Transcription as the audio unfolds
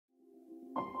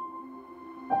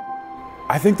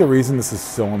I think the reason this is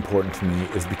so important to me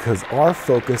is because our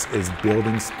focus is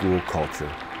building school culture.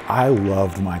 I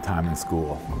loved my time in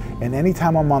school. And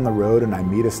anytime I'm on the road and I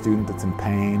meet a student that's in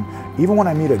pain, even when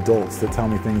I meet adults that tell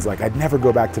me things like, I'd never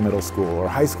go back to middle school, or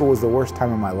high school was the worst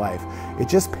time of my life, it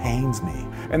just pains me.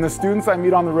 And the students I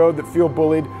meet on the road that feel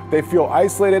bullied, they feel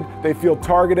isolated, they feel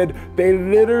targeted, they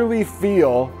literally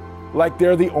feel like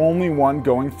they're the only one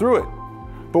going through it.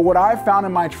 But what I've found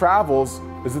in my travels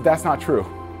is that that's not true.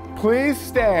 Please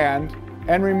stand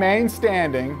and remain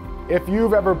standing if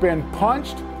you've ever been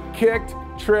punched, kicked,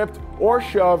 tripped, or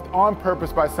shoved on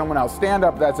purpose by someone else. Stand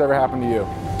up if that's ever happened to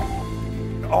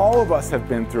you. All of us have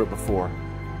been through it before.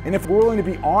 And if we're willing to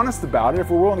be honest about it, if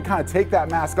we're willing to kind of take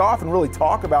that mask off and really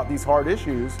talk about these hard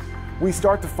issues, we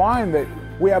start to find that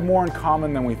we have more in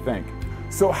common than we think.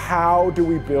 So how do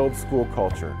we build school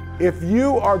culture? If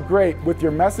you are great with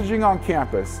your messaging on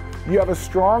campus, you have a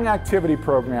strong activity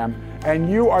program,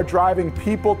 and you are driving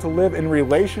people to live in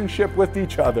relationship with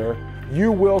each other,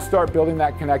 you will start building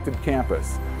that connected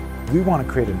campus. We want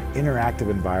to create an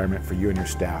interactive environment for you and your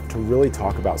staff to really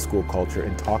talk about school culture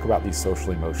and talk about these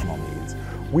social emotional needs.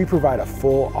 We provide a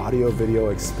full audio-video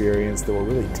experience that will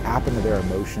really tap into their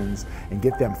emotions and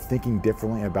get them thinking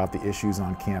differently about the issues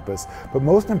on campus. But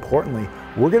most importantly,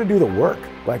 we're going to do the work.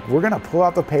 Like, we're going to pull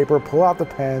out the paper, pull out the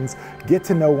pens, get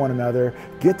to know one another,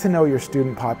 get to know your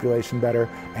student population better,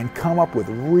 and come up with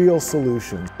real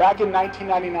solutions. Back in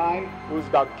 1999, it was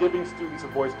about giving students a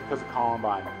voice because of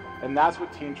Columbine. And that's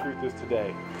what Teen Truth is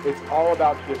today. It's all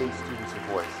about giving students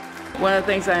a voice. One of the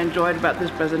things I enjoyed about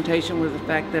this presentation was the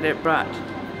fact that it brought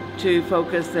to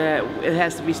focus that it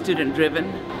has to be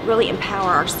student-driven. Really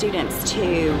empower our students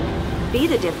to be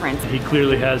the difference. He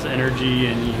clearly has energy,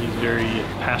 and he's very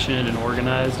passionate and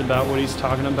organized about what he's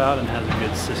talking about and has a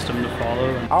good system to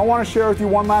follow. I want to share with you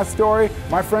one last story.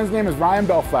 My friend's name is Ryan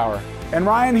Bellflower. And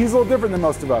Ryan, he's a little different than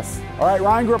most of us. All right,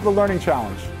 Ryan grew up with a learning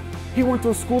challenge. He went to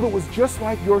a school that was just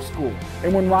like your school.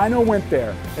 And when Rhino went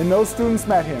there and those students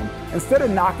met him, instead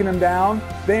of knocking him down,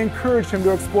 they encouraged him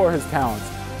to explore his talents.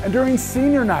 And during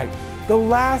senior night, the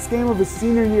last game of his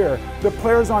senior year, the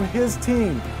players on his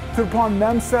team took upon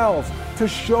themselves to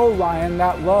show Ryan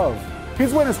that love.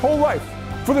 He's waited his whole life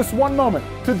for this one moment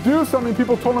to do something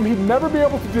people told him he'd never be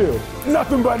able to do.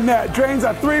 Nothing but net, drains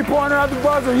a three-pointer at the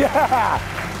buzzer, yeah!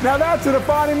 Now that's a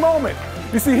defining moment.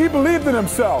 You see, he believed in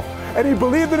himself, and he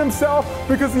believed in himself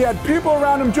because he had people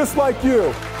around him just like you.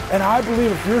 And I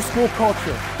believe if your school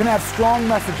culture can have strong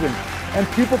messaging and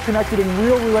people connected in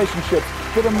real relationships,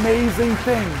 that amazing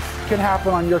things can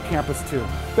happen on your campus too.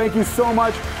 Thank you so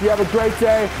much. You have a great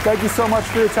day. Thank you so much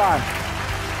for your time.